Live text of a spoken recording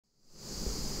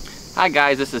Hi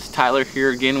guys, this is Tyler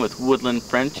here again with Woodland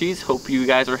Frenchies. Hope you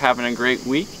guys are having a great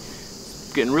week.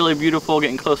 It's getting really beautiful,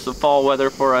 getting close to fall weather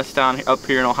for us up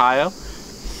here in Ohio.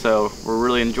 So we're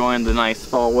really enjoying the nice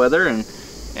fall weather,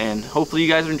 and hopefully you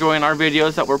guys are enjoying our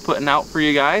videos that we're putting out for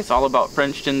you guys, all about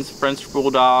Frenchtons, French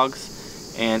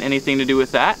Bulldogs, and anything to do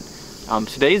with that.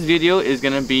 Today's video is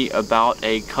going to be about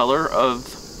a color of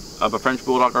a French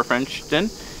Bulldog or Frenchton.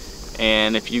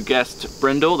 And if you guessed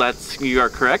brindle, you are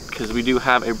correct, because we do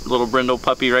have a little brindle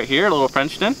puppy right here, a little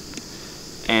Frenchton.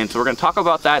 And so we're going to talk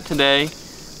about that today,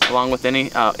 along with any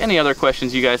other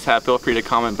questions you guys have. Feel free to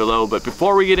comment below. But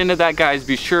before we get into that, guys,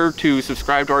 be sure to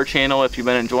subscribe to our channel if you've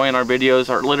been enjoying our videos,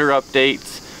 our litter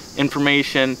updates,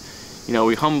 information. You know,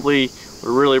 we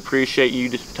really appreciate you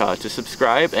to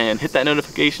subscribe and hit that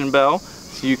notification bell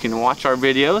so you can watch our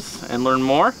videos and learn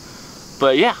more.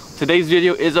 But yeah, today's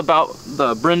video is about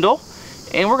the brindle,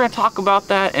 and we're going to talk about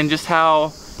that and just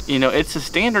how, you know, it's a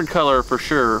standard color for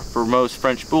sure for most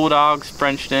French Bulldogs,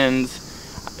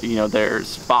 Frenchtons. You know,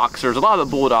 there's boxers. A lot of the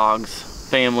Bulldogs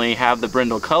family have the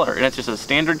brindle color, and it's just a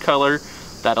standard color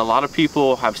that a lot of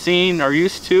people have seen or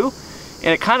used to,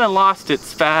 and it kind of lost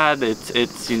its fad,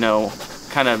 its you know,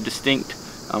 kind of distinct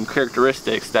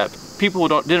characteristics that people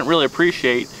didn't really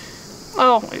appreciate,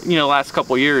 well, you know, last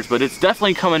couple years, but it's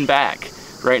definitely coming back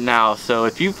right now. So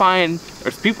if you find,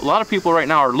 a lot of people right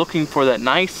now are looking for that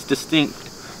nice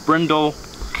distinct brindle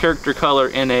character color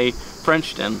in a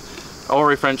Frenchton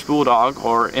or a French Bulldog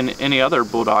or in any other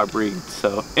Bulldog breed.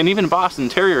 So, and even Boston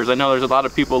Terriers, I know there's a lot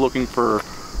of people looking for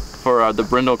the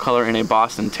brindle color in a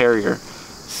Boston Terrier.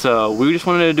 So we just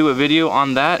wanted to do a video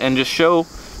on that and just show,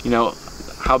 you know,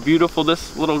 how beautiful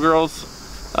this little girl's,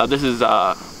 this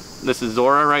is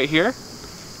Zora right here,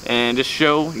 and just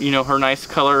show, you know, her nice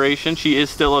coloration. She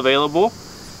is still available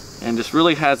and just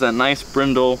really has a nice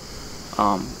brindle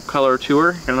color to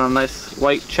her, and a nice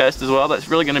white chest as well. That's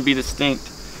really going to be distinct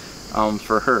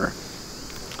for her.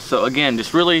 So again,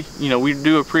 just really, you know, we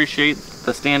do appreciate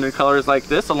the standard colors like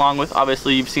this, along with,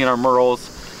 obviously, you've seen our Merles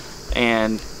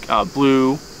and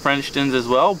blue Frenchtons as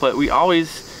well, but we always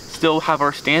still have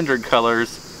our standard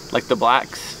colors like the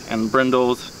blacks and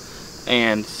brindles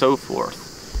and so forth.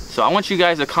 So I want you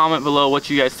guys to comment below what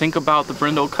you guys think about the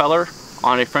brindle color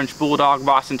on a French Bulldog,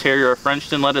 Boston Terrier, or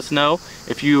Frenchton. Let us know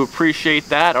if you appreciate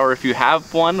that, or if you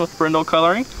have one with brindle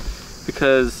coloring,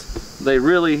 because they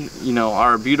really, you know,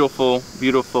 are a beautiful,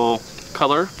 beautiful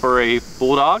color for a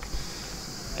Bulldog.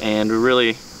 And we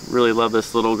really, really love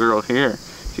this little girl here.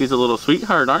 She's a little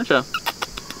sweetheart, aren't you?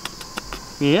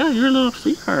 Yeah, you're a little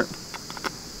sweetheart.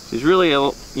 She's really a,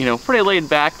 you know, pretty laid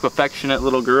back, affectionate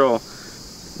little girl.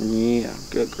 Yeah,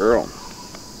 good girl.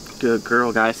 Good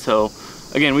girl, guys. So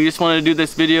again, we just wanted to do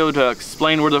this video to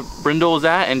explain where the brindle is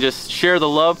at and just share the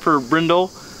love for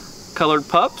brindle colored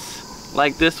pups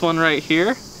like this one right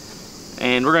here.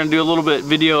 And we're gonna do a little bit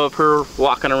video of her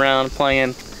walking around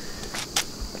playing.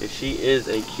 She is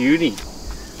a cutie,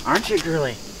 aren't you,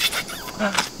 girly?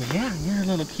 Yeah, you're a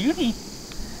little cutie.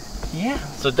 Yeah,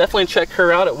 so definitely check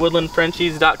her out at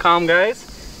woodlandfrenchies.com, guys.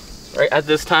 Right at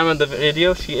this time of the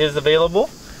video, she is available.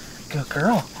 Good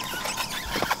girl.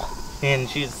 And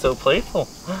she's so playful.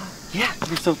 Yeah,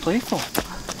 you're so playful.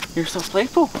 You're so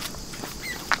playful.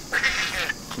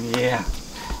 Yeah.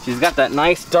 She's got that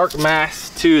nice dark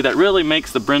mask too that really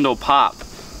makes the brindle pop.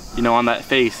 You know, on that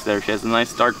face there, she has a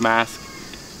nice dark mask.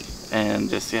 And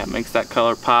just, yeah, makes that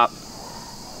color pop.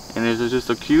 And you're just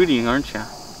a cutie, aren't you?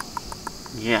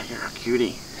 Yeah, you're a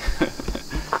cutie.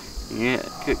 Yeah,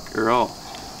 good girl.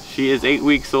 She is 8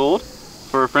 weeks old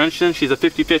for a Frenchton. She's a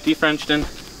 50-50 Frenchton.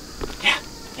 Yeah,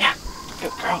 yeah,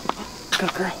 good girl.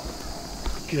 Good girl.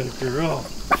 Good girl.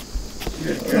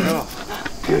 Good girl.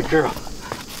 Good girl.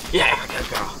 Yeah, good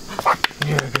girl.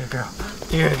 You're a good girl.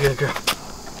 You're a good girl.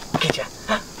 Look at you.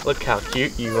 Look how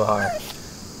cute you are.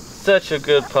 Such a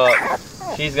good pup.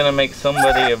 She's gonna make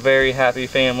somebody a very happy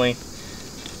family.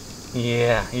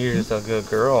 Yeah, you're just a good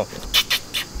girl.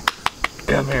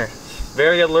 Come here.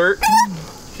 Very alert.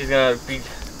 She's gonna be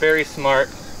very smart.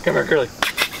 Come here, girly.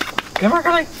 Come here,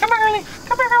 girly. Come here, girly.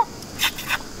 Come here, girl.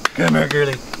 Come here,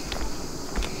 girly.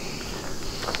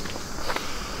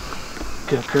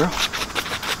 Good girl.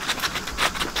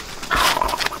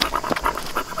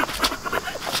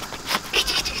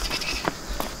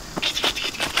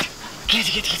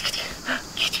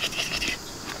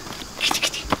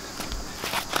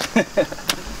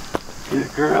 Good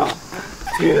girl.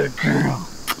 Good girl.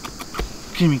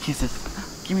 Give me kisses.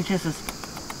 Give me kisses.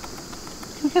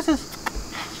 Give me kisses.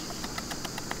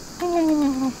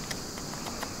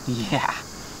 Yeah.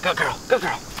 Good girl. Good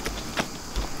girl.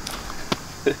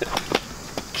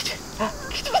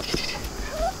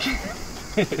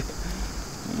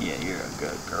 Yeah, you're a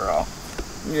good girl.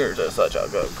 You're just such a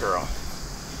good girl.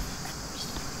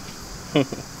 Good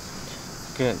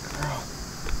girl.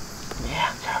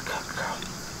 Yeah, you're a good girl.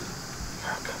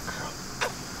 You're a good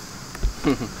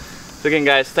girl. So again,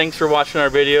 guys, thanks for watching our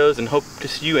videos and hope to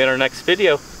see you in our next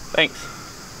video. Thanks.